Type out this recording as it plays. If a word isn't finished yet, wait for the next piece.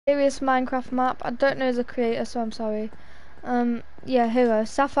scariest Minecraft map. I don't know the creator, so I'm sorry. Yeah, here we go.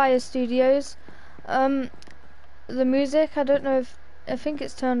 Sapphire Studios. The music, I don't know if, I think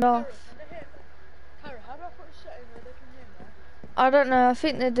it's turned off. How do I put a setting where they can hear me? I don't know, I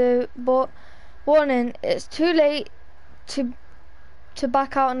think they do, but warning, it's too late to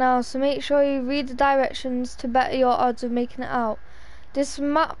back out now, so make sure you read the directions to better your odds of making it out. This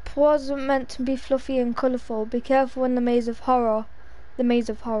map wasn't meant to be fluffy and colourful. Be careful in the maze of horror. The maze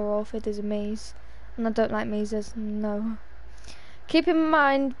of horror, if it is a maze. And I don't like mazes, no. Keep in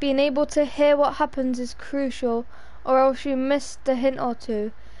mind, being able to hear what happens is crucial, or else you miss the hint or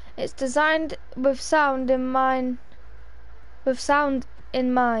two. It's designed with sound in mind. What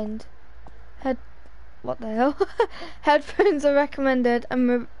the hell? Headphones are recommended,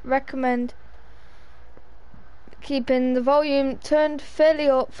 and recommend keeping the volume turned fairly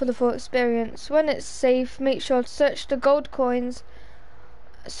up for the full experience. When it's safe, make sure to search for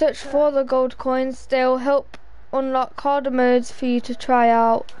the gold coins. They'll help unlock harder modes for you to try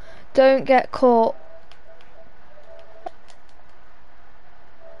out. Don't get caught.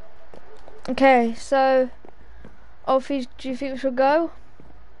 Okay, so Alfie, do you think we should go?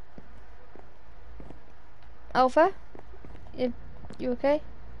 Alpha? You okay?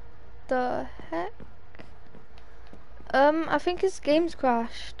 The heck? I think his game's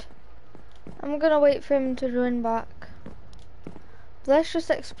crashed. I'm gonna wait for him to join back. Let's just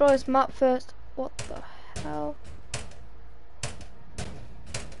explore this map first. What the hell?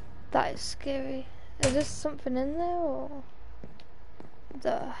 That is scary. Is there something in there or?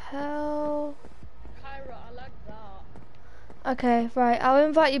 The hell? Kyra, I like that. Okay, right. I'll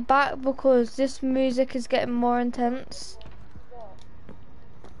invite you back because this music is getting more intense. What?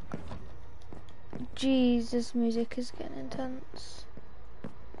 Jeez, this music is getting intense.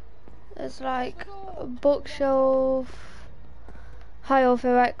 There's like a bookshelf. Hi, Alfie.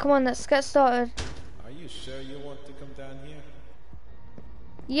 Right, come on, let's get started. Are you sure you want to come down here?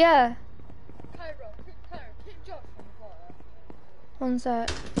 Yeah. Kyra, keep Josh from the water. One sec.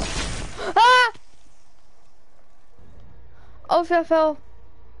 Ah! Alfie, I fell.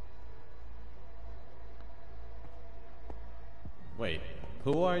 Wait,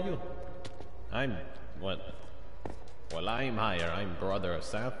 who are you? I'm... what? Well, I'm Higher. I'm brother of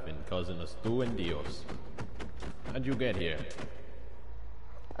Saf and cousin of Stu and Dios. How'd you get here?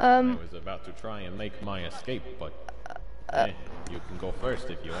 I was about to try and make my escape, but... hey, you can go first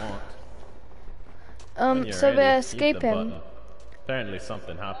if you want. So ready, we're hit the escaping. button. Apparently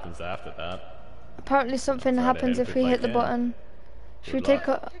something happens after that. Apparently something Try to happens help if if we I hit the can. button. Should we Good take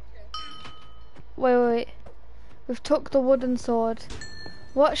luck. a... Wait. We've took the wooden sword.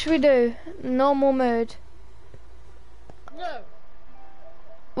 What should we do? Normal mode. No.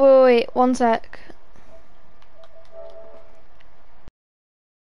 Wait, one sec.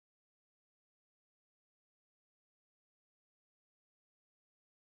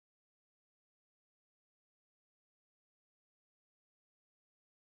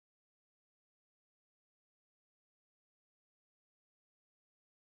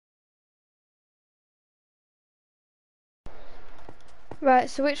 Right,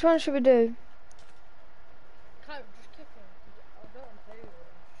 so which one should we do? Kyra, just kick him. I don't want to play with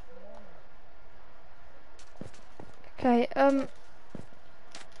him. Just Okay, yeah, I'm not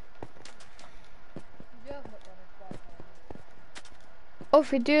gonna fight him. oh,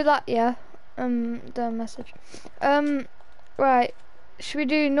 if we do that, yeah. The message. Right. Should we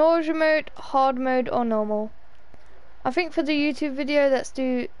do nausea mode, hard mode, or normal? I think for the YouTube video, let's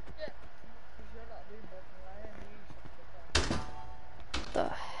do... Because you're not doing both, and I am you. The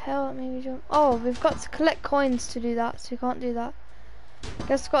hell, it made me jump. Oh, we've got to collect coins to do that, so we can't do that.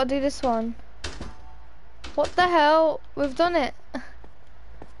 Guess we've got to do this one. What the hell? We've done it.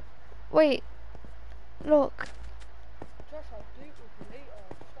 Wait. Look. Josh, I'll do it with you later.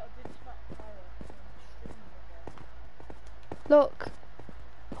 Just gotta do this map, Kyra, and stream again. Look.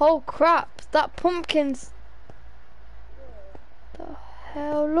 Oh crap. That pumpkin's... The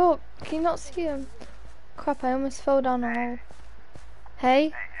hell, look. Can you not see him? Crap, I almost fell down a hole. Hey?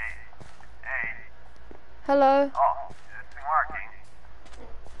 Hey. Hello? Oh, is this thing working?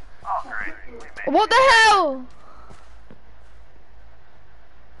 Oh, great. We made What the hell?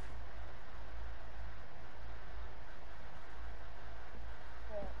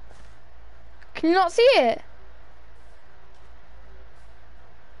 Can you not see it?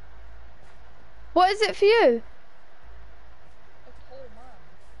 What is it for you? A tall man.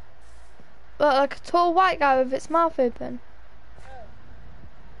 Well, like a tall white guy with its mouth open.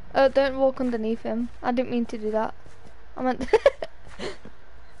 Oh. Don't walk underneath him. I didn't mean to do that. I meant...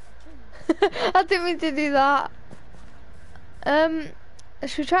 I didn't mean to do that.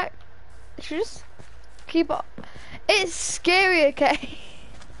 Should we try? Should we just keep up? It's scary, okay? Terry,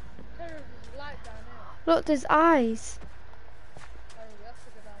 there's a light down here. Look, there's eyes. Terry, we have to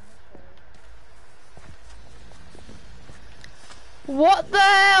go down this way. What the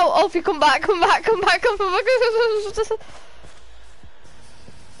hell? Oh, if you come back, come back.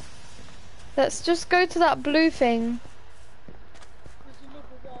 Let's just go to that blue thing. There's another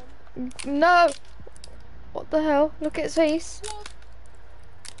one. No. What the hell? Look at his face. What?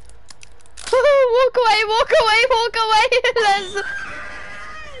 Walk away. Let's. That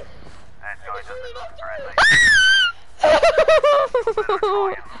guy doesn't look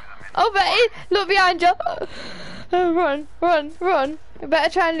friendly. Oh, Betty, look behind you. Run. You better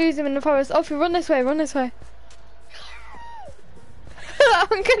try and lose him in the forest. Oh, if you run this way.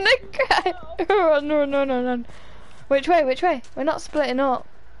 I'm gonna cry. Run. Which way? We're not splitting up.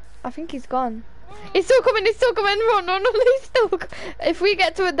 I think he's gone. He's still coming. Run. He's still. If we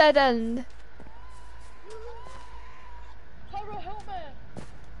get to a dead end. Terry, help me.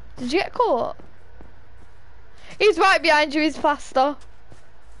 Did you get caught? He's right behind you. He's faster.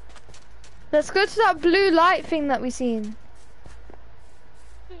 Let's go to that blue light thing that we seen.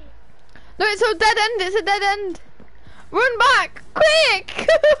 No, it's a dead end. It's a dead end. Run back, quick!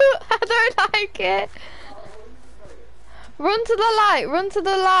 I don't like it. Run to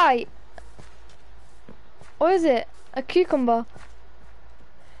the light. What is it? A cucumber.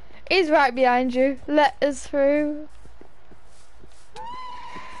 He's right behind you. Let us through.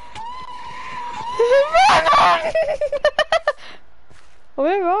 Run!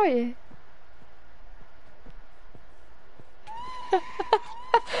 Where are you?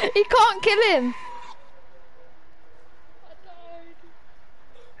 You can't kill him. I died.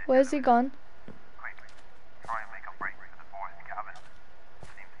 Where's he gone? Quickly, try and make a break for the forest cabin.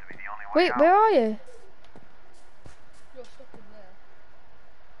 Seems to be the only way Wait, out. where are you? You're stuck in there.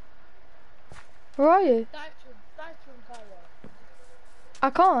 Where are you? Dyson, Tyler. I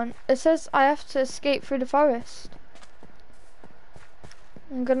can't. It says I have to escape through the forest.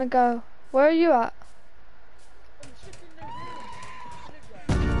 I'm gonna go. Where are you at? I'm stuck in the room.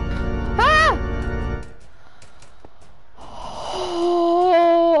 Ah!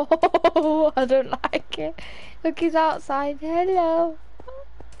 Oh, I don't like it. Look, he's outside. Hello.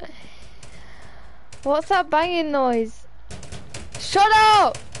 What's that banging noise? Shut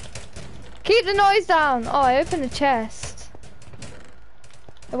up! Keep the noise down. Oh, I opened the chest.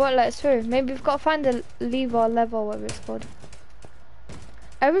 It won't let us through. Maybe we've got to find a lever, whatever it's called.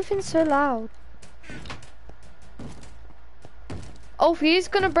 Everything's so loud. Oh, he's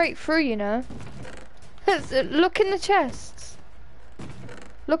gonna break through, you know. Look in the chests.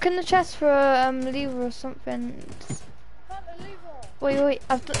 Look in the chest for a lever or something. Found a lever. Wait,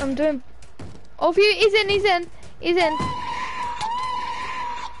 I'm doing. Oh, he's in. Terry, he's in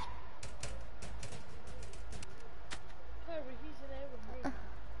there with me.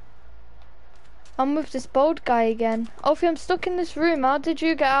 I'm with this bold guy again. Oh, I'm stuck in this room. How did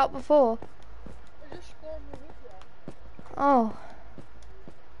you get out before? I just spawned with you. Oh.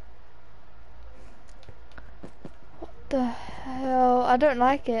 What the hell? I don't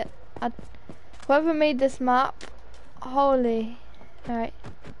like it. Whoever made this map, holy. Alright.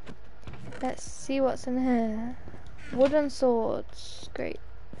 Let's see what's in here. Wooden swords. Great.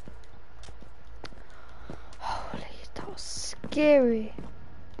 Holy, that was scary.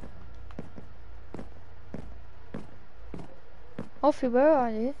 Offie, where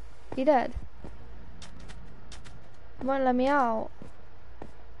are you? You dead? Won't let me out.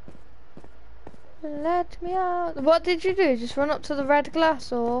 Let me out. What did you do? Just run up to the red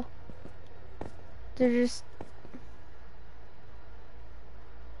glass, or did you just?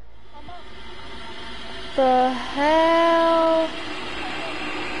 The hell?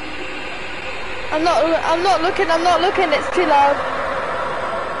 I'm not looking. It's too loud.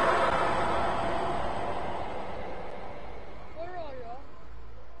 Where are you?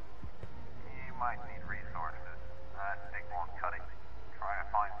 You might need resources. That stick won't cut it. Try to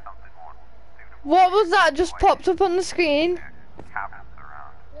find something more suitable. What was that? Just popped up on the screen. Cabins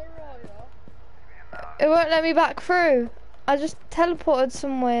around. Where are you? Maybe in the It won't let me back through. I just teleported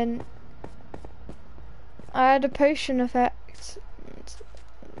somewhere. And I had a potion effect.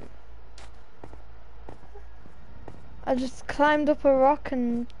 I just climbed up a rock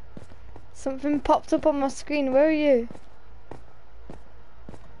and something popped up on my screen. Where are you?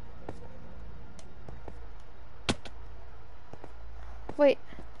 Wait.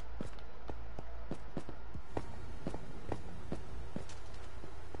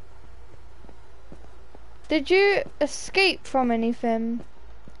 Did you escape from anything?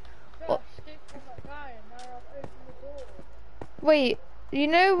 No, I escaped from that guy and now I've opened the door. Wait, You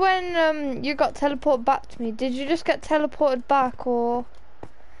know when you got teleported back to me, did you just get teleported back or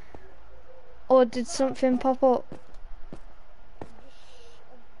did something pop up?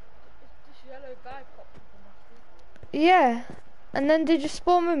 This yellow guy popped up on my screen. Yeah. And then did you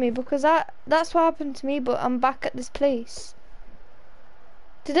spawn with me? Because that's what happened to me, but I'm back at this place.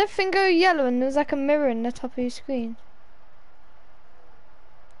 Did everything go yellow and there was like a mirror in the top of your screen?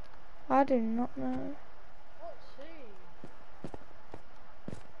 I do not know. Let's see.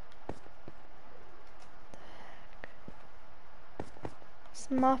 This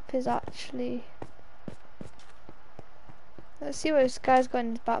map is actually... Let's see what this guy's got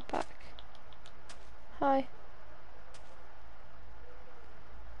in his backpack. Hi.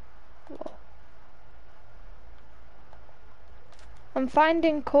 Whoa. I'm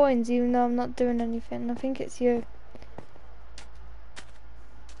finding coins even though I'm not doing anything. I think it's you.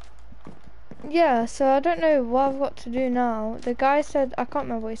 Yeah, so I don't know what I've got to do now. The guy said, I can't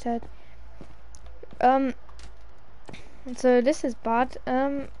remember what he said. So this is bad.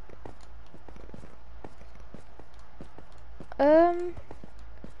 I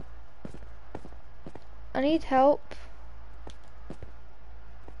need help.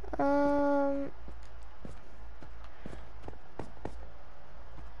 Are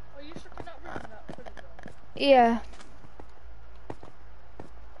you stuck in that room in that prison zone? Yeah.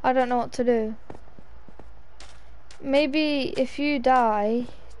 I don't know what to do. Maybe if you die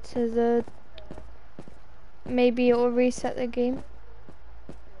to the... Maybe it will reset the game.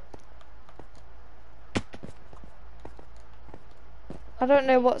 I don't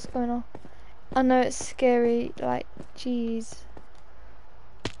know what's going on. I know it's scary, like, jeez.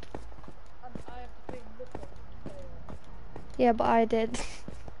 And I have to pay nothing to play it. Yeah, but I did.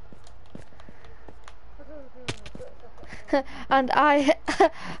 And I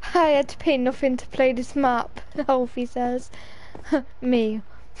had to pay nothing to play this map, Alfie says. Me.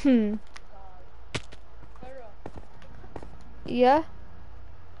 Sarah, Yeah?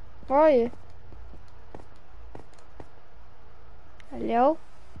 Where are you? Hello?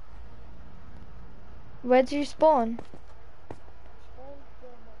 Where did you spawn? spawn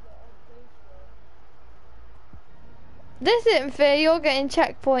from the old base where... This isn't fair, you're getting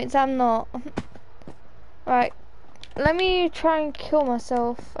checkpoints, I'm not. Right, let me try and kill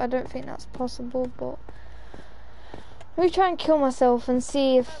myself. I don't think that's possible, but... Let me try and kill myself and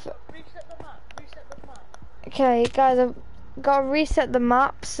see if... Reset the map, reset the map. Okay, guys, I've got to reset the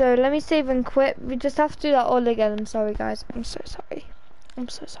map, so let me save and quit. We just have to do that all again. I'm sorry, guys. I'm so sorry. I'm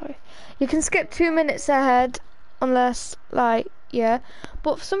so sorry. You can skip 2 minutes ahead, unless, like, yeah.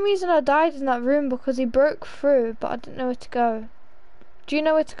 But for some reason I died in that room because he broke through, but I didn't know where to go. Do you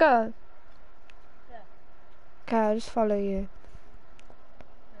know where to go? Yeah. Okay, I'll just follow you.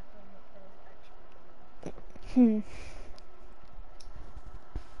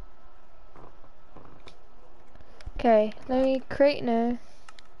 Okay, let me create now.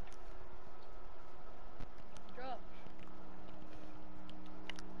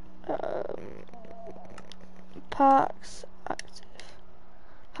 Parks active.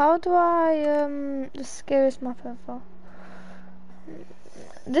 How do I the scariest map ever?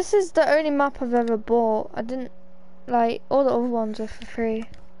 This is the only map I've ever bought. I didn't like all the other ones are for free.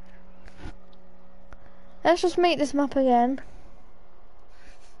 Let's just make this map again.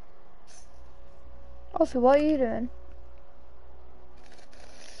 Alfie, what are you doing?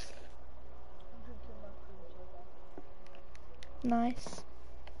 Nice.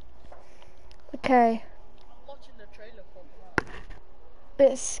 Okay. I'm watching the trailer for the map.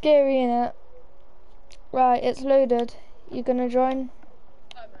 Bit scary, innit? Right, it's loaded. You gonna join?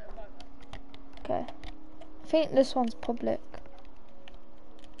 Okay. I think this one's public.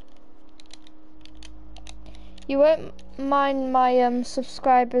 You won't mind my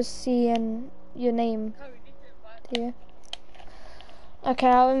subscribers seeing your name, No, we need to invite do you? Okay,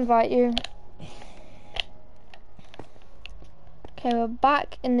 I'll invite you. Okay, we're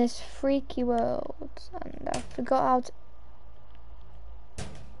back in this freaky world, and I forgot how to...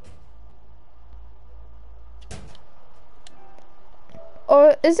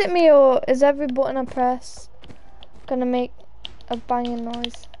 Or is it me, or is every button I press gonna make a banging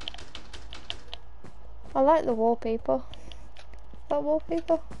noise? I like the wallpaper. That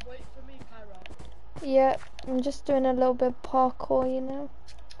wallpaper? Wait for me, Kyra. Yeah, I'm just doing a little bit of parkour, you know?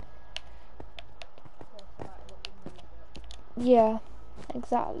 Yeah,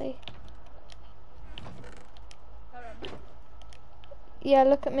 exactly. Yeah,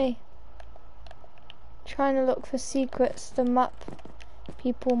 look at me. Trying to look for secrets the map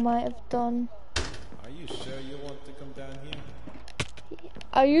people might have done. Are you sure you want to come down here?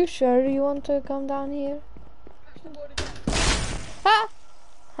 Are you sure you want to come down here? Ah!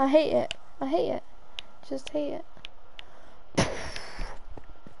 I hate it. I hate it. Just hate it.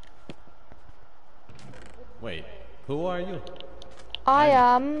 Wait, who are you? I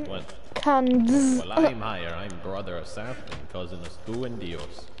am What? Cands. Well, I'm higher. I'm brother of Saf and cousin of Stu and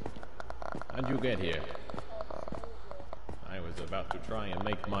Dios. How'd you get here? I was about to try and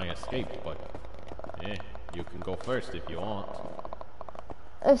make my escape, but you can go first if you want.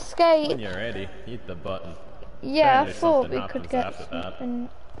 Escape. When you're ready, hit the button. Yeah, I Apparently thought something we could happens get after that. something.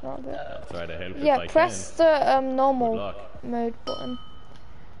 Not good. I'll try to help if Yeah, I press can. the Good normal luck. mode button.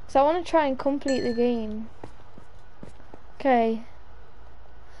 So I want to try and complete the game. Okay.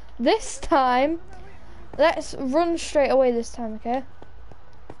 This time, let's run straight away this time, okay?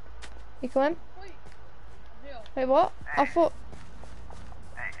 You coming? Wait. Yeah. Wait, what? I thought...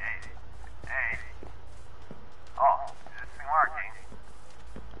 Hey. Oh, is this thing working?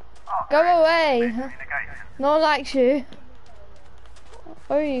 Oh, Go great. away. Communication. No one likes you.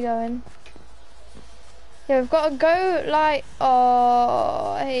 Where are you going? Yeah, we've got to go like...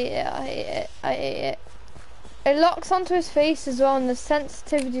 Oh, I hate it. It locks onto his face as well and the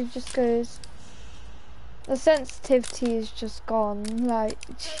sensitivity just goes... The sensitivity is just gone, like...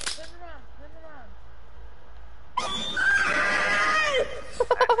 Turn around.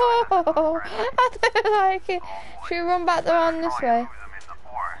 I don't like it. Should we run back around this way? Lose them in the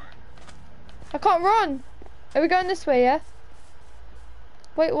forest. I can't run. Are we going this way, yeah?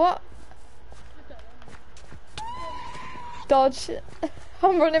 Wait, what? Dodge.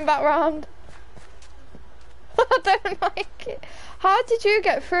 I'm running back round. I don't like it. How did you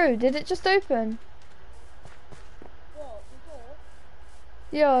get through? Did it just open? What? The door?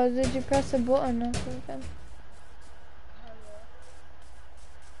 Yeah, or did you press a button or something?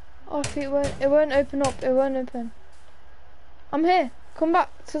 Oh, if it won't open up. It won't open. I'm here. Come back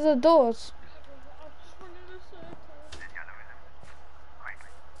to the doors. I'm just running in a circle. Did you lose him?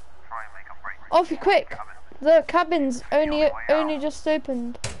 Quickly. Try and make a break. Off you quick. The cabin's only just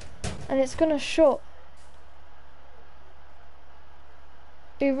opened, and it's gonna shut.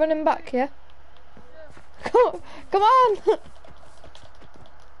 Are you running back? Yeah. Come on.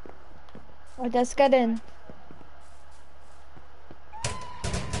 Right, let's get in.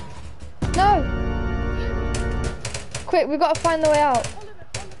 No. Quick, we gotta find the way out. Follow me.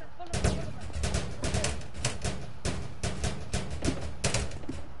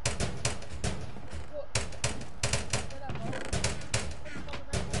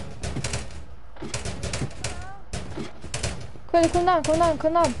 Quick,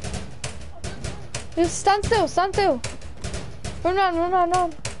 come down. Just stand still. Run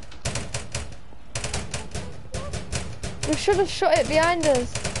around. We should have shut it behind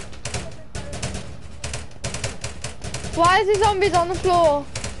us. Why is the zombies on the floor?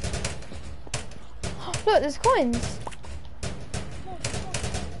 Look, there's coins.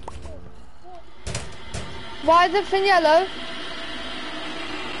 Why is everything yellow?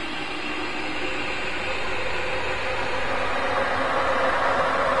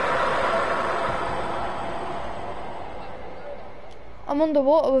 I'm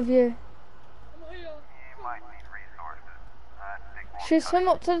underwater with you. I'm here. You might need resources. Take one Should we swim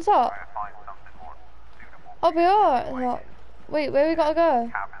up to the top? Try to find something more suitable. I'll be alright. Wait, where we gotta go?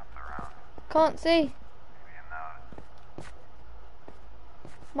 Cabins around. Can't see. Maybe you notice.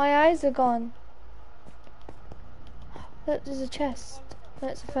 My eyes are gone. Look, there's a chest.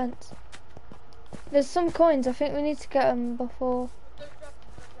 That's a fence. There's some coins. I think we need to get them before.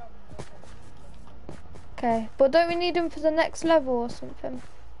 Okay, but don't we need them for the next level or something?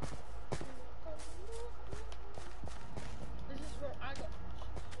 This is where I got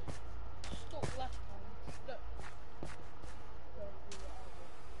stuck last time. Stuck.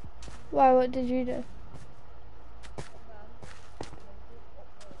 Why? What did you do?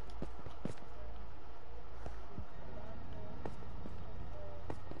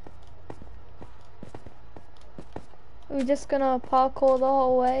 Are we just gonna parkour the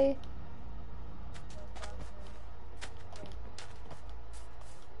whole way?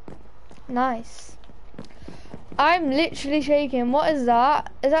 Nice. I'm literally shaking. What is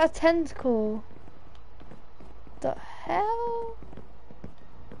that? Is that a tentacle? The hell?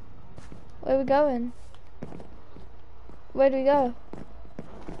 Where are we going? Where do we go?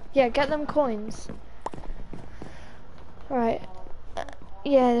 Yeah, get them coins. Right.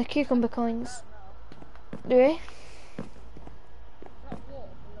 Yeah, the cucumber coins. Do we?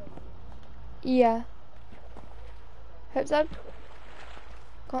 Yeah. Hope so.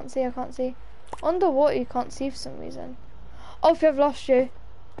 I can't see. Underwater you can't see for some reason. Oh, if I've lost you.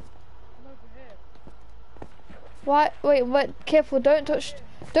 I'm over here. Why? Wait, careful, don't touch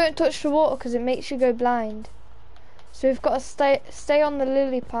the water because it makes you go blind. So we've got to stay on the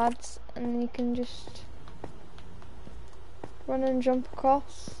lily pads, and then you can just run and jump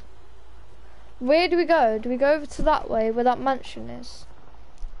across. Where do we go? Do we go over to that way where that mansion is?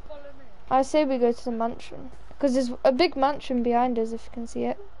 Follow me. I say we go to the mansion. Because there's a big mansion behind us, if you can see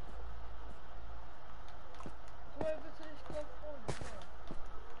it. Go over to this golf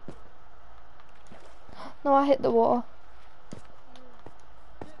corner. No, I hit the water.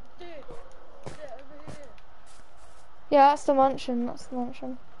 There, over here. Yeah, that's the mansion. That's the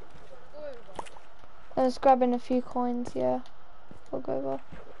mansion. Go over. I was grabbing a few coins, yeah. We'll go over.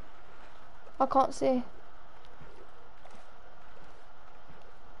 I can't see. I hate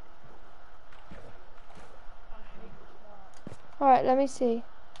this map. Alright, let me see.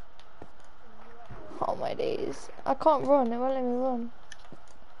 Oh my days. I can't run, it won't let me run.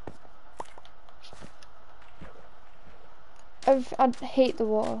 I hate the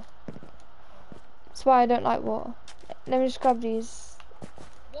water. That's why I don't like water. Let me just grab these.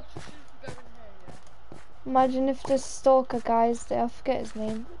 Watch as soon as we go in here, yeah? Imagine if this stalker guy's there, I forget his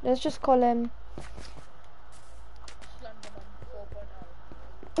name. Let's just call him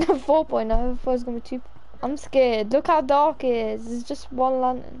Slenderman 4.0. 4.0. I thought it was gonna be 2. I'm scared. Look how dark it is. There's just one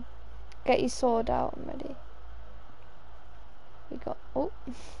lantern. Get your sword out. I'm ready. We got. Oh.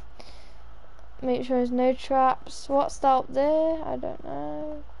 Make sure there's no traps. What's that up there? I don't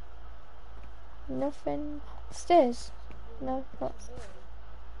know. Nothing. Stairs. No. What's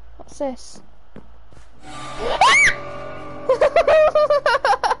this? What?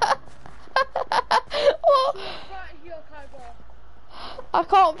 Right here, Kyber. I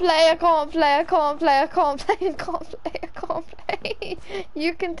can't play, I can't play, I can't play, I can't play, I can't play, I can't play.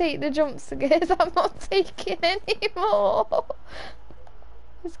 You can take the jump scares, I'm not taking anymore.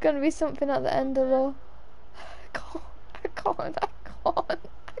 There's gonna be something at the end of the... I can't,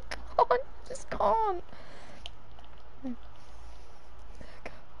 I just can't.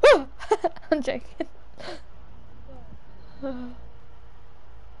 I'm joking.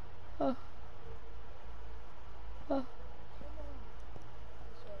 Oh.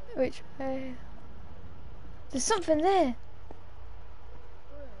 Which way? There's something there.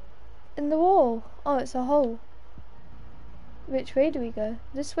 In the wall. Oh, it's a hole. Which way do we go?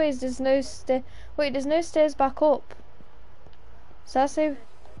 This way there's no stair. Wait, there's no stairs back up. So I say...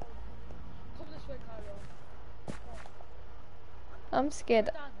 Come this way, Kyber. I'm scared.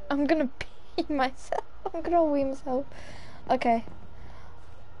 I'm gonna pee myself. I'm gonna wee myself. Okay.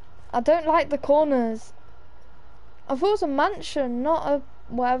 I don't like the corners. I thought it was a mansion, not a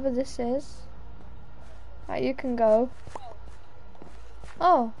whatever this is. Right, you can go.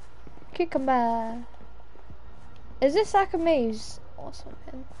 Oh, cucumber. Is this like a maze or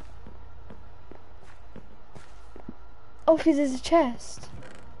something? Oh, there's a chest.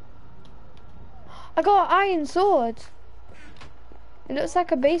 I got an iron sword. It looks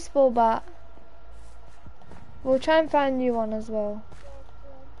like a baseball bat. We'll try and find a new one as well.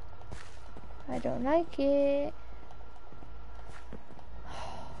 I don't like it.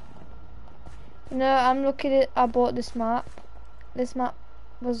 You know, I'm looking at. I bought this map. This map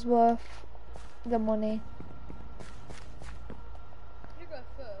was worth the money. You go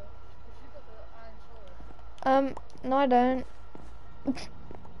first, because you got the iron sword. No, I don't.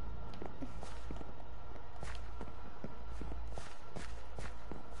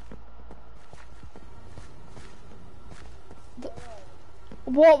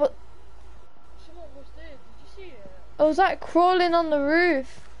 What? Someone was there, did you see it? I was like crawling on the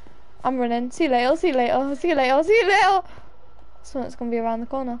roof. I'm running. See you later, see you later, see you later, see you later. Someone's gonna be around the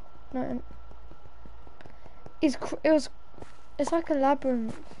corner. No. It's like a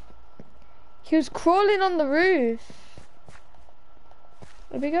labyrinth. He was crawling on the roof.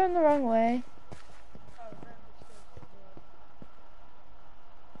 Are we going the wrong way?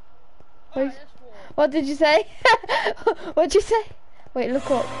 Alright, let's walk. What did you say? What did you say? Wait,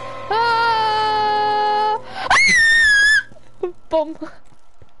 look up. Ah! Boom.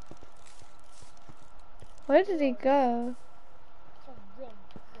 Where did he go? Come,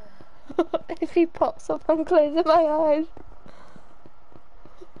 run. If he pops up, I'm closing my eyes.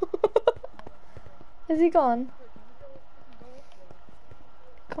 Is he gone?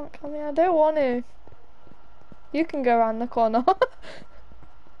 Can't come here. I don't want to. You can go around the corner.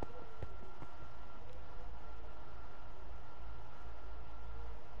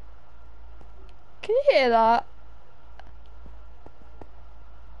 Can you hear that?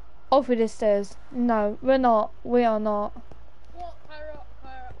 Off with the stairs. No, we're not. We are not. What? Kyra.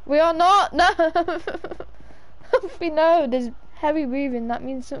 We are not. No. We know there's heavy breathing. That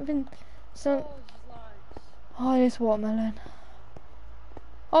means something. Oh, lights. Oh, this watermelon.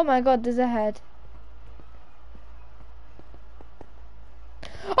 Oh my God, there's a head.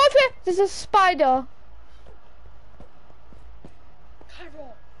 there! There's a spider.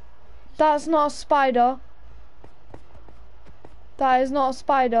 Cairo. That's not a spider. That is not a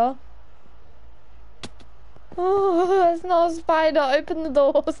spider. Oh, that's not a spider. Open the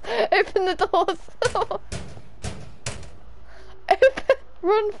doors. Open the doors. Open.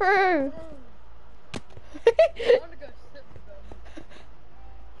 Run through. I wanna go sit with them.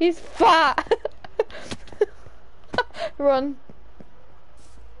 He's fat. Run.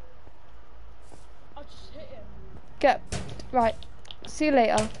 I'll just hit him. Get. Right. See you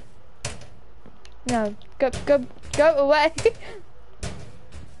later. No. Go away.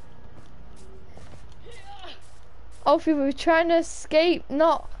 Alfie, we're trying to escape,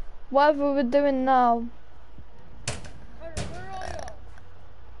 not whatever we're doing now. Cairo, where are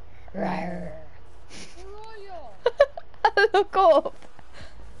you? Rawr. Where are you? Look up.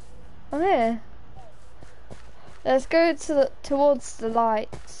 I'm here. Let's go towards the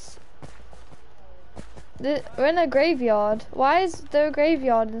lights. We're in a graveyard. Why is there a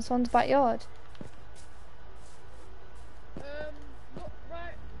graveyard in someone's backyard? Look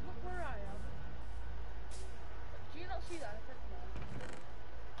where I am. Do you not see that?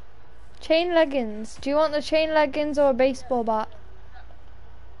 Chain leggings. Do you want the chain leggings or a baseball bat?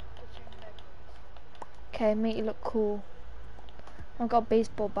 Okay, make you look cool. I've got a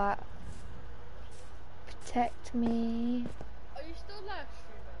baseball bat. Protect me. Are you still live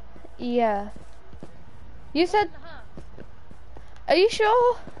streaming? Yeah. You said. Uh-huh. Are you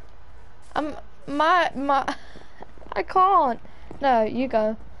sure? My. I can't. No, you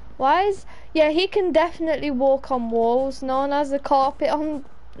go. Why is? Yeah, he can definitely walk on walls. No one has a carpet on,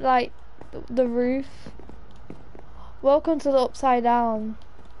 like, the roof. Welcome to the upside down.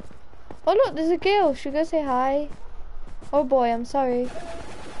 Oh look, there's a girl. Should we go say hi? Oh boy, I'm sorry.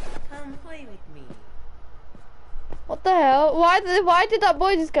 Come play with me. What the hell? Why did that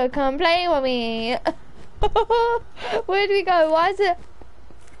boy just go, come play with me? Where do we go? Why is it?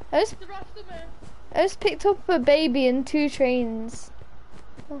 I just picked up a baby and 2 trains.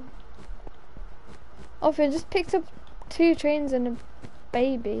 Oh, I just picked up 2 trains and a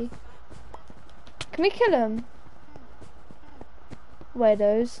baby. Can we kill him?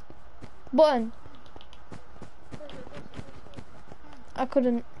 Weirdos. Button. I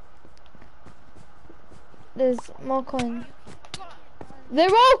couldn't. There's more coins. They're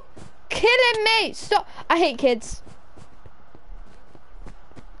all killing me! Stop! I hate kids.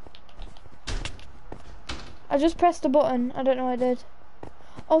 I just pressed the button. I don't know what I did.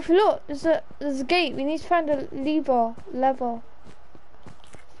 Oh, look! There's a gate. We need to find a lever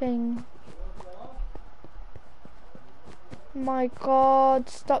thing. My God!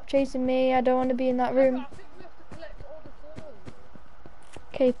 Stop chasing me. I don't want to be in that room. I think we have to collect all the toys.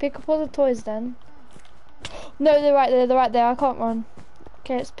 Okay, pick up all the toys then. No, they're right there. They're right there. I can't run.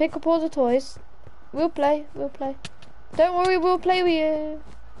 Okay, let's pick up all the toys. We'll play. We'll play. Don't worry. We'll play with you.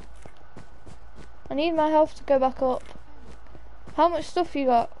 I need my health to go back up. How much stuff you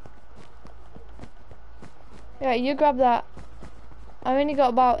got? Yeah, you grab that. I only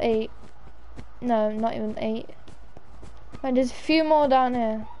got about 8. No, not even 8. And there's a few more down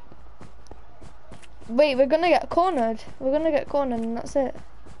here. Wait, we're gonna get cornered. We're gonna get cornered and that's it.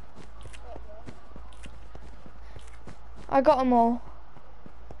 I got them all.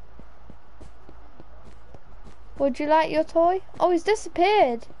 Would you like your toy? Oh, he's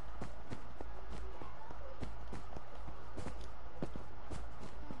disappeared.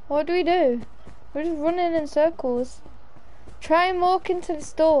 What do we do? We're just running in circles. Try and walk into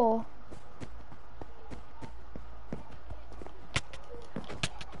this door.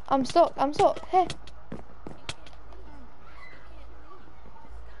 I'm stuck. I'm stuck. Hey.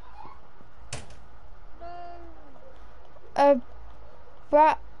 A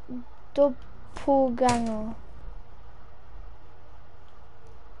rat doppelganger.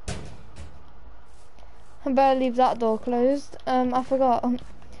 I better leave that door closed. I forgot.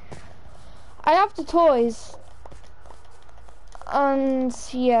 I have the toys. And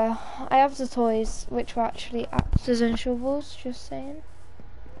yeah, I have the toys, which were actually axes and shovels, just saying.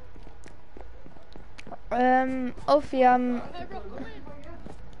 Alfie,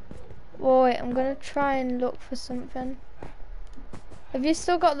 wait, I'm gonna try and look for something. Have you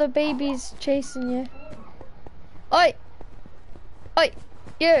still got the babies chasing you? Oi! Oi!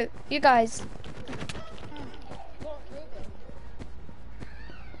 You guys.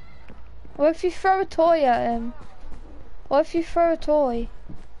 What if you throw a toy at him? What if you throw a toy?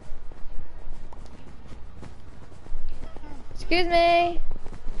 Excuse me.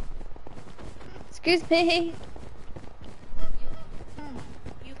 Excuse me.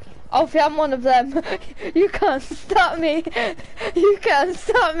 You can't Alfie, I'm one of them. You can't stop me. You can't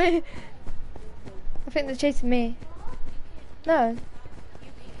stop me. I think they're chasing me. No.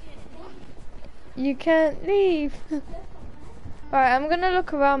 You can't leave. Alright, I'm gonna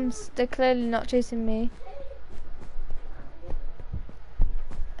look around. They're clearly not chasing me.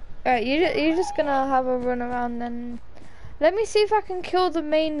 Alright, you're just gonna have a run around then. Let me see if I can kill the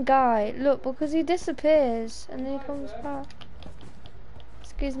main guy. Look, because he disappears and then he comes back.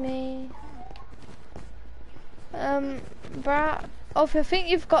 Excuse me. Brat. Oh, if you think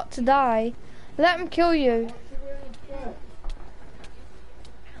you've got to die, let him kill you.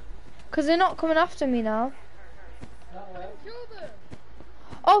 Because they're not coming after me now.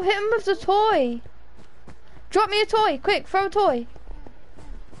 Oh, hit him with the toy. Drop me a toy, quick, throw a toy.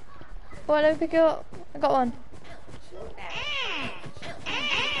 Oh, let me pick it up. I got one. What?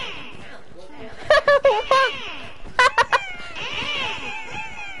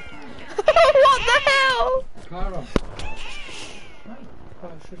 What the hell? Clara.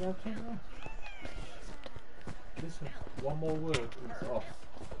 Should I turn it off? Listen, one more word, it's off.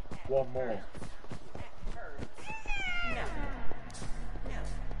 One more.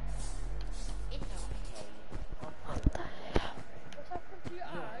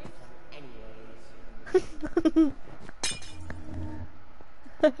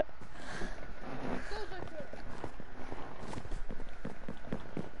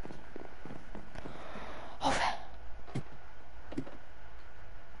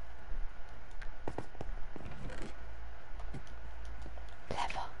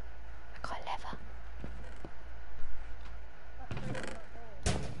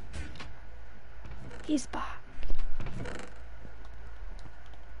 He's back.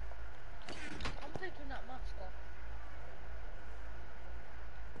 I'm taking that mask off.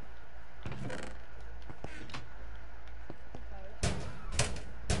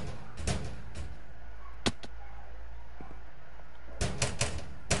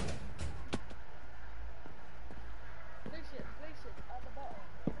 Place it at the bottom.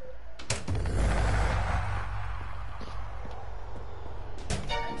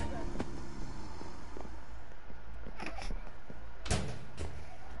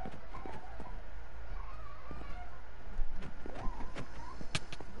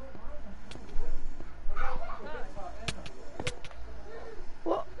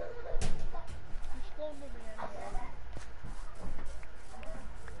 What? You spawned with me anyway.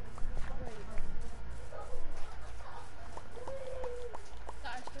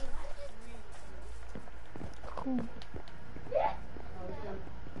 That is still really Cool.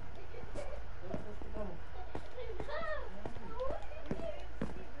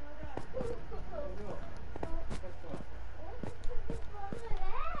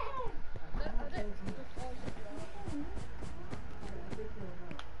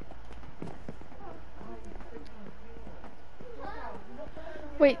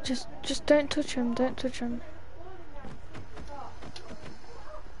 Wait, just don't touch him, don't touch him.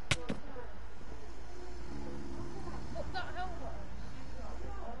 Put that helmet on.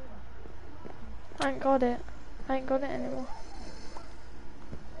 I ain't got it. I ain't got it anymore.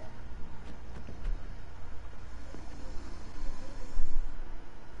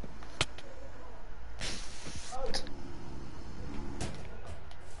 How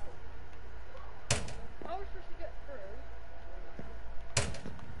are we supposed to get through?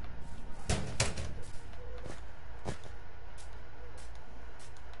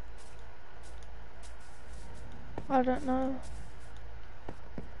 I don't know.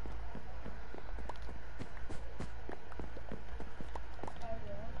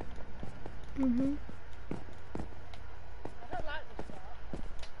 Mhm. I don't like this part.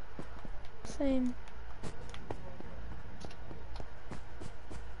 Same.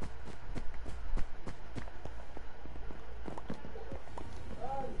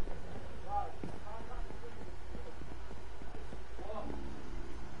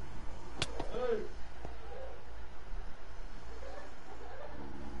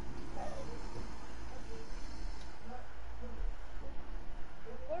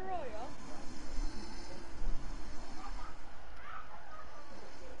 Where are you?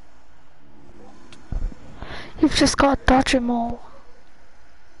 You've just got to dodge them all.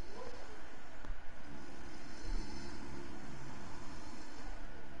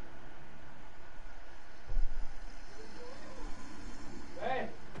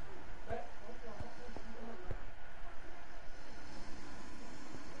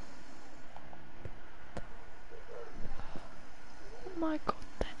 Oh my god,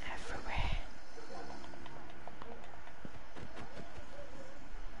 they're everywhere.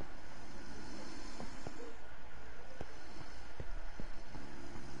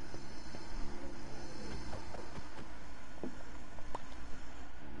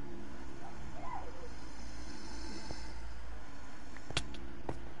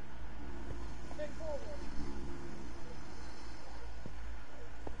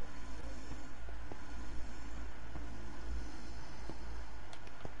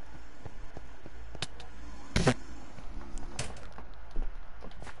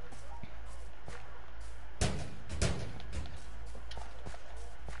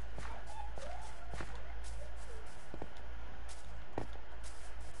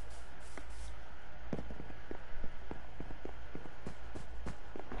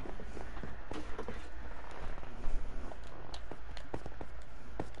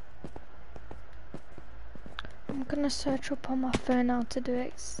 gonna search up on my phone how to do it,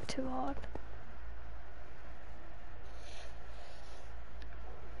 it's too hard.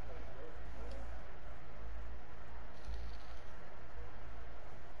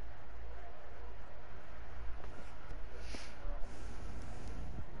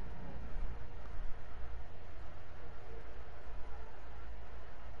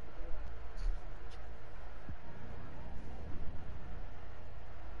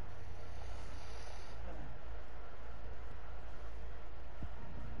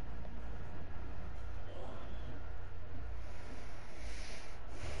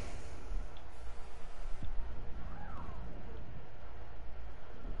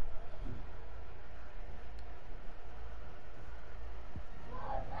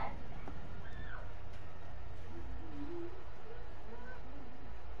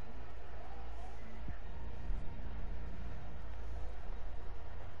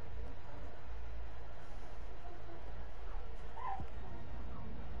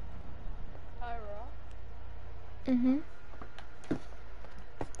 Tyra, Mhm.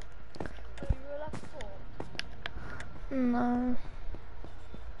 are you real left foot? No.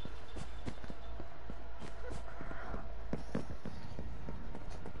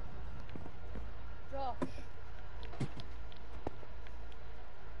 Josh.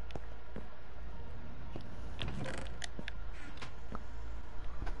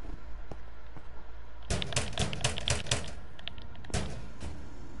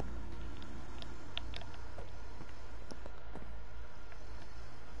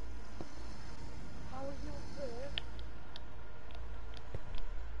 How are you up there?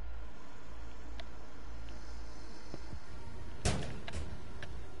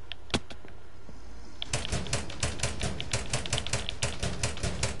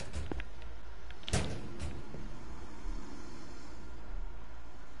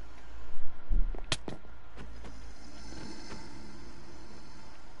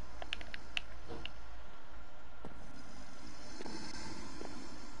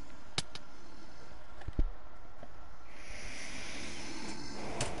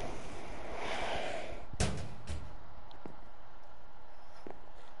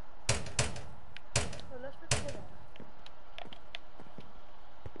 So let's record it.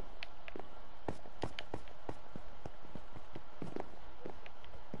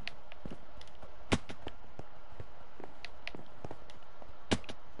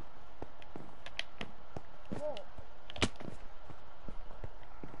 What?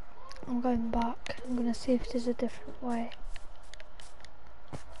 I'm going back. I'm gonna see if there's a different way.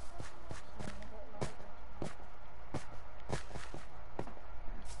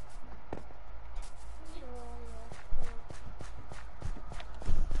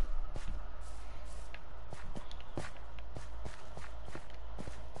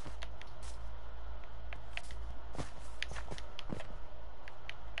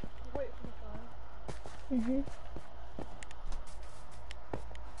 Wait for the guy. Mhm.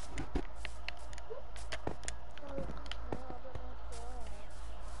 Oh, it's not, I don't know why.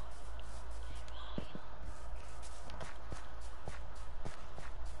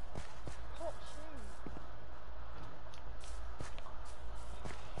 Can't see.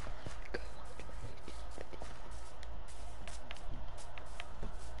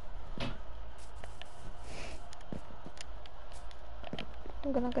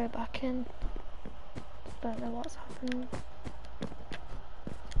 I'm gonna go back in. Don't know what's happening.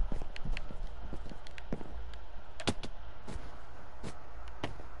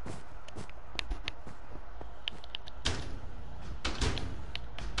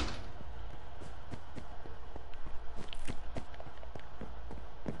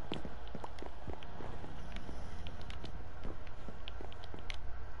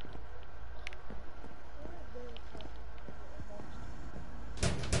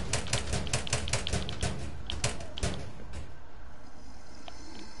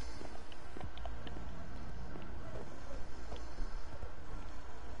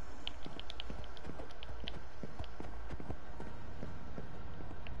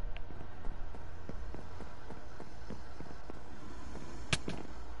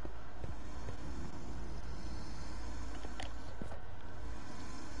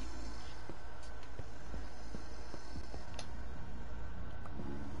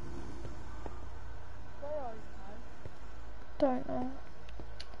 Where are you now? Don't know.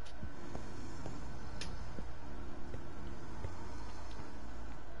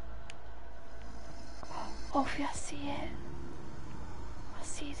 Oh, yeah, I see it. I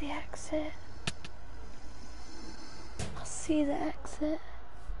see the exit. I see the exit.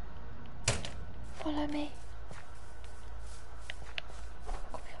 Follow me.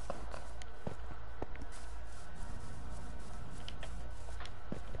 Come here, come.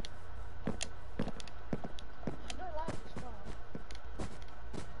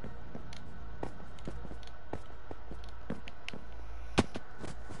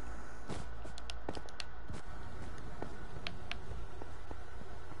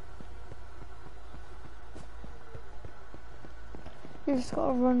 You just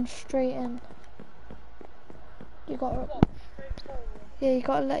gotta run straight in. You gotta, What? Straight forward. yeah, you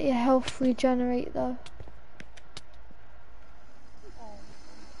gotta let your health regenerate though.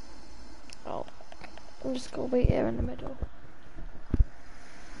 Oh. Oh, I'm just gonna wait here in the middle.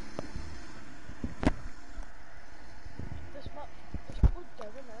 This map is good though,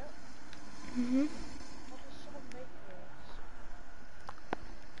 isn't it? Mhm. How does someone make this?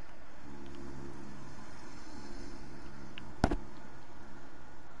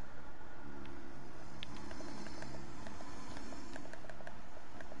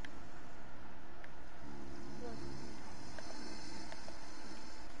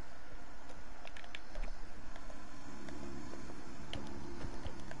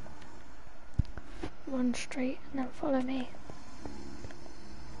 Run straight and then follow me.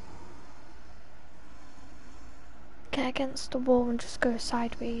 Get against the wall and just go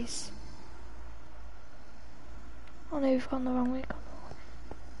sideways. Oh no, we've gone the wrong way.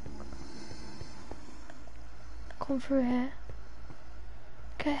 Come through here.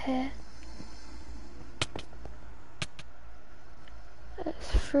 Get here.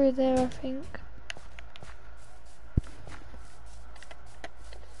 It's through there, I think.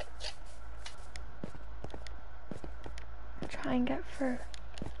 Try and get through.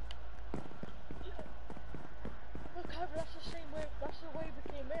 Look, that's the same way. That's the way we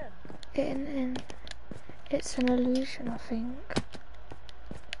came in. It's an illusion, I think.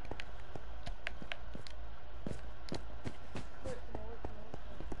 Wait for me, wait for me, wait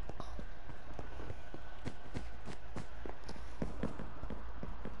for me.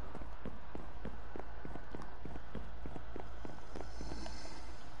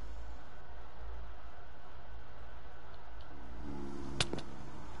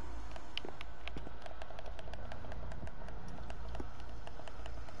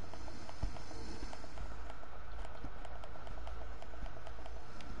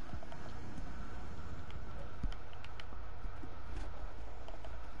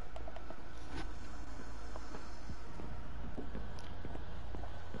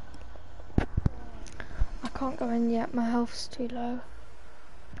 I can't go in yet, my health's too low.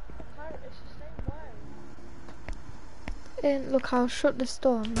 It's the same way. Look, I'll shut this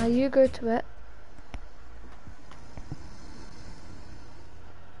door. Now you go to it.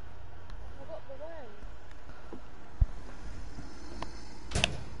 I got the way.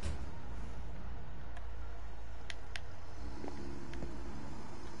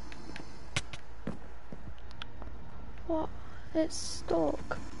 What? It's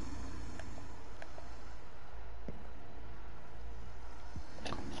stuck.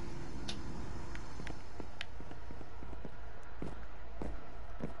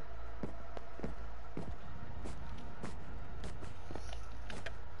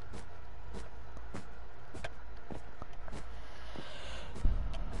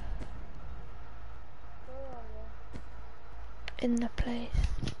 Where are you? In the place.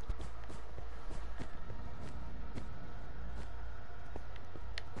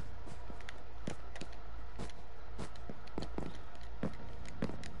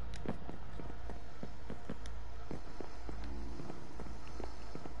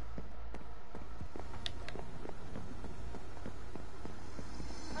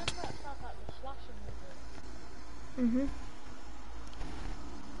 How does that sound like the slasher movie? Mhm.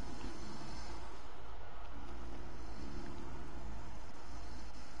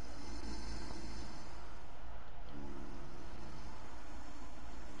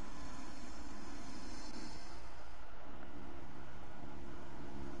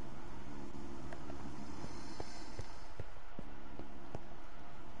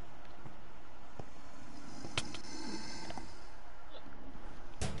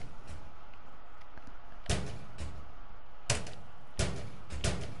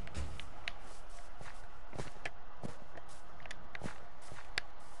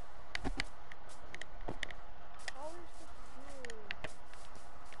 How is this view?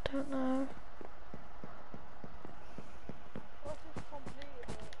 Don't know. What if it's completed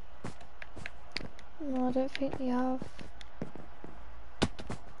it? No, I don't think we have.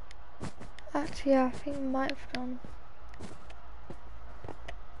 Actually, yeah, I think we might have done.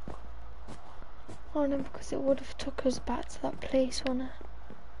 Oh no, because it would have took us back to that place, wouldn't it?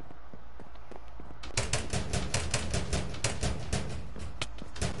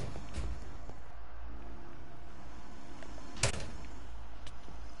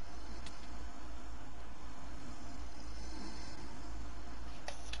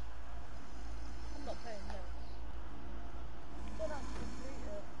 I'm not playing this. Don't have to complete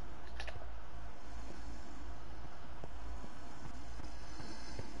it.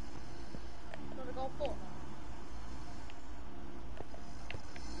 You wanna go for now?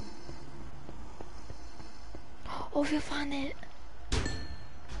 Oh, if you find it.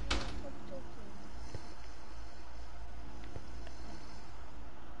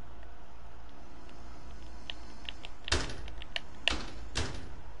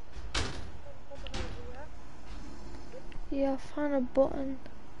 Yeah, I found a button.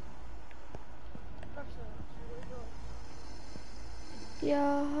 Yeah,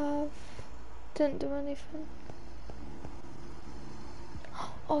 I have. Didn't do anything.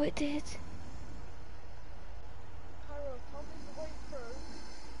 Oh, it did.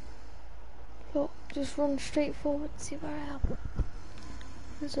 Look, just run straight forward, see where I am.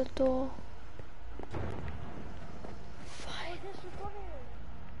 There's a door. Fine.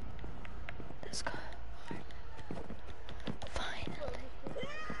 Let's go. Finally.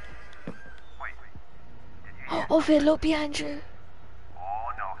 Wait, did you hear? Oh, Vic, look behind you.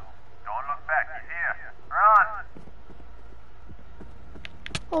 Oh no, don't look back, he's here. Run!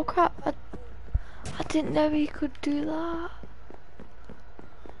 Oh crap, I didn't know he could do that.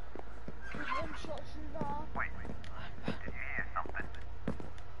 Wait, did you hear something?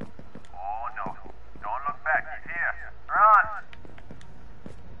 Oh no, don't look back, he's here. Run!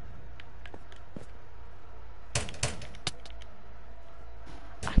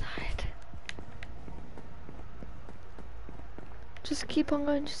 I died. Just keep on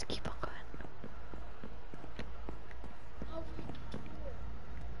going, just keep on going.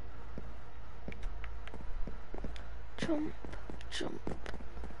 Jump, jump.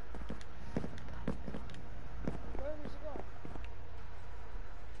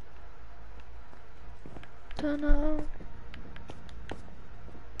 Don't know.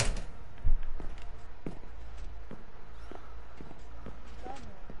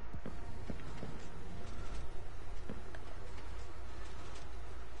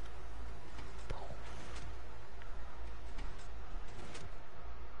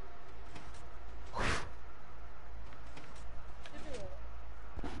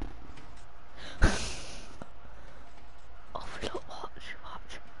 Oh, look, watch.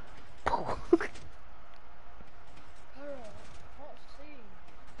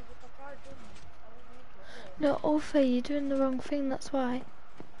 No, Alpha, you're doing the wrong thing, that's why.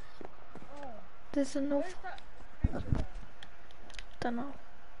 There's enough. Don't know.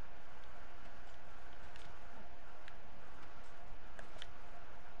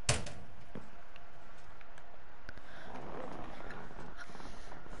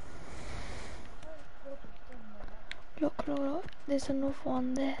 Look, look, look. There's another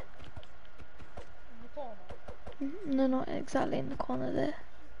one there. No, not exactly in the corner there.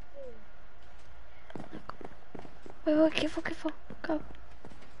 Wait, wait, careful, careful. Go.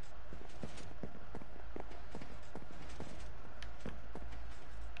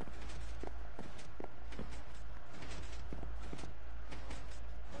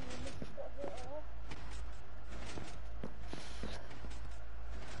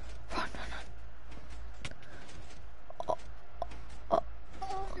 Run, run, run. Oh, oh.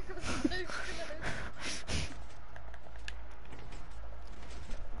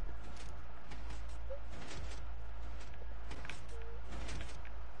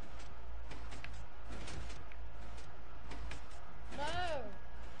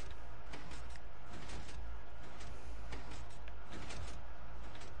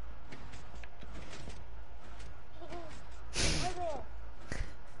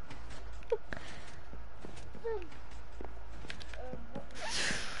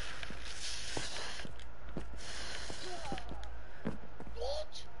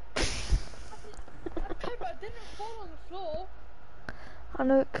 I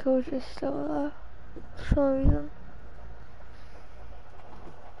know it kills you still though, for some reason.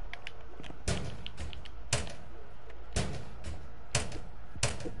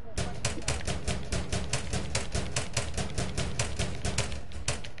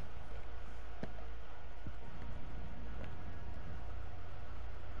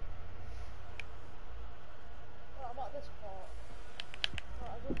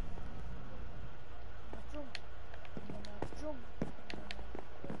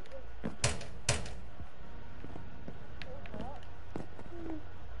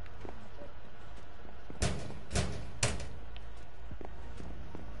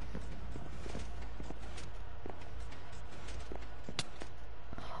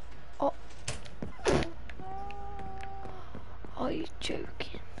 Oh, are you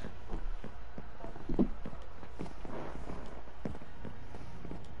joking?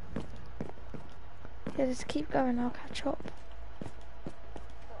 Yeah, just keep going, I'll catch up.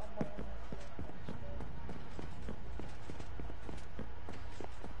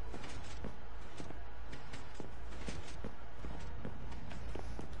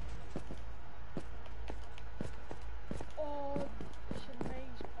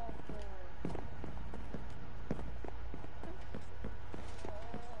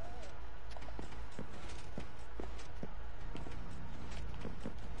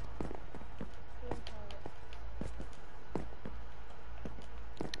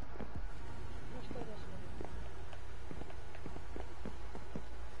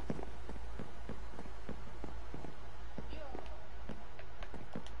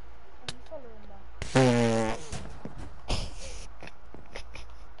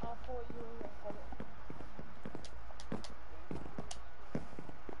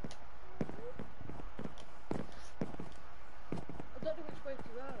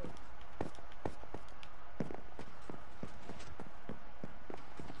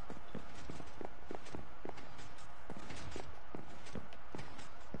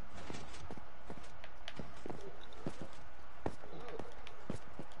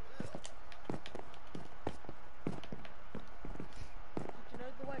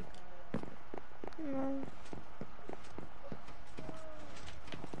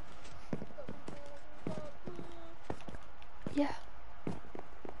 Yeah.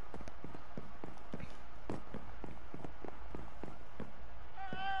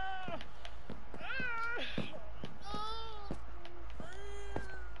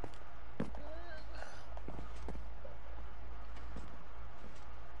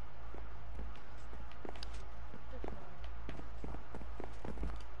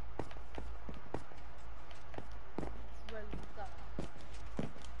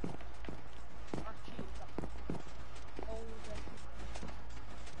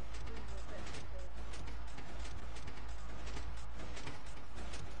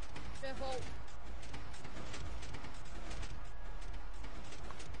 Careful.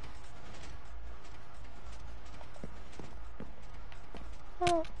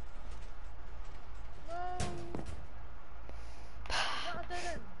 Oh. No. Is that a dead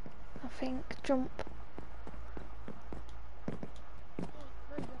end? I think jump. No,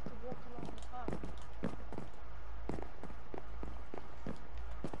 you have to walk along the path.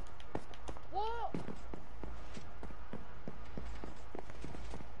 What?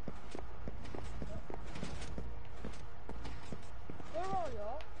 Where are you?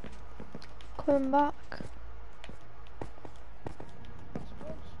 Coming back.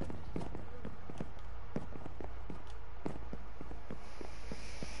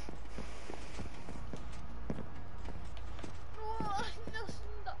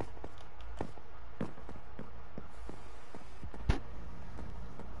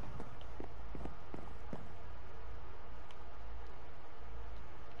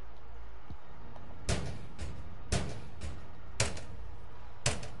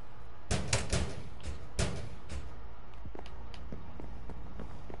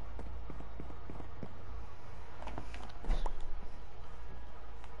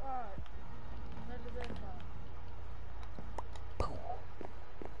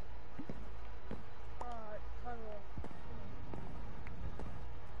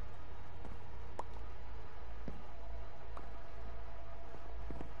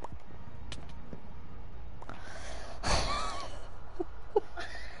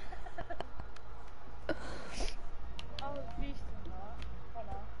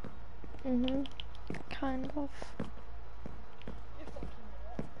 Mhm. Kind of.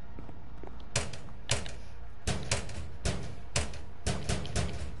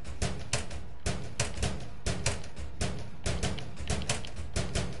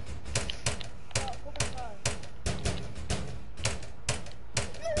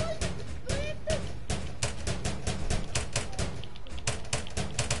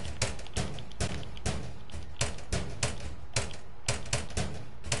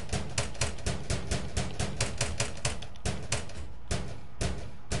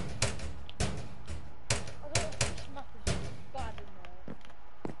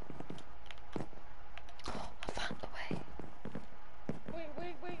 I found the way.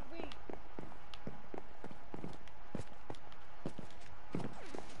 Wait.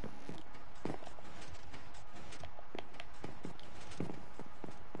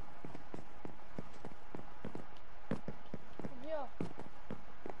 Come here.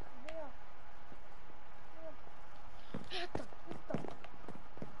 What the?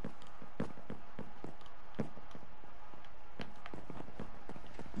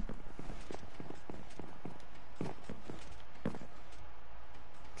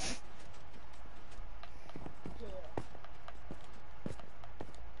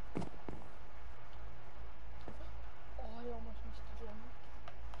 Oh, I almost missed the jump.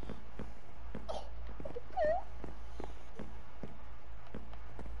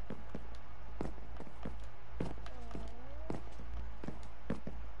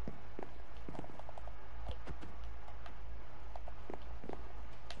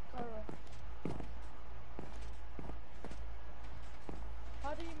 Cara.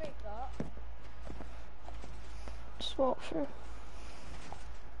 How do you make that? Just walk through.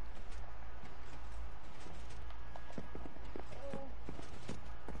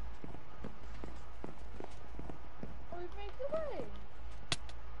 Oh, we've made the way.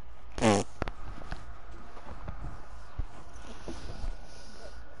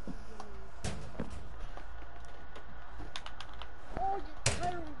 Oh,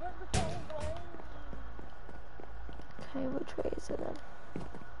 Tyra, we went the wrong way. Okay, which way is it then?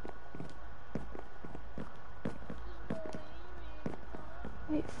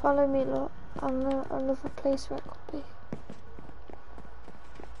 Wait, follow me, look. I know another place where it could be.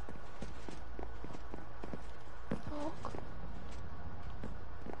 Look.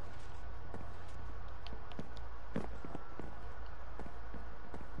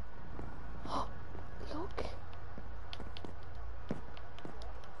 Look.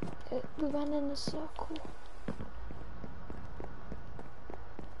 We went in a circle.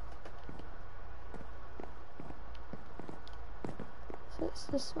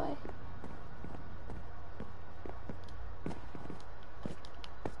 this way.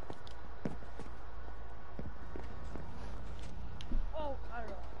 Oh,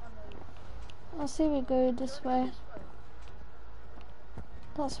 Cairo, I know. I'll see we go this way. This way.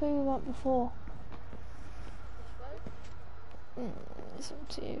 That's where we went before. This way? It's up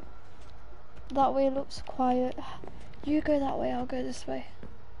to you. That way looks quiet. You go that way, I'll go this way.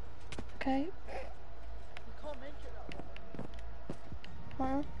 Okay? You can't make it that way. Come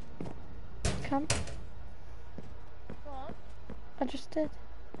on. Come. Come on. I just did.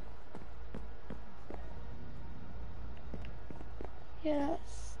 Yeah,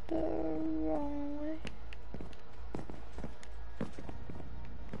 that's the wrong way.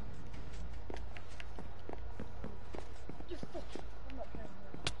 Just fuck it. I'm not playing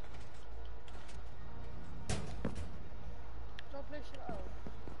here. Don't play shit out.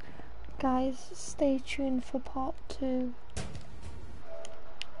 Guys, stay tuned for part 2.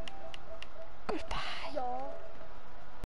 Goodbye. Yeah.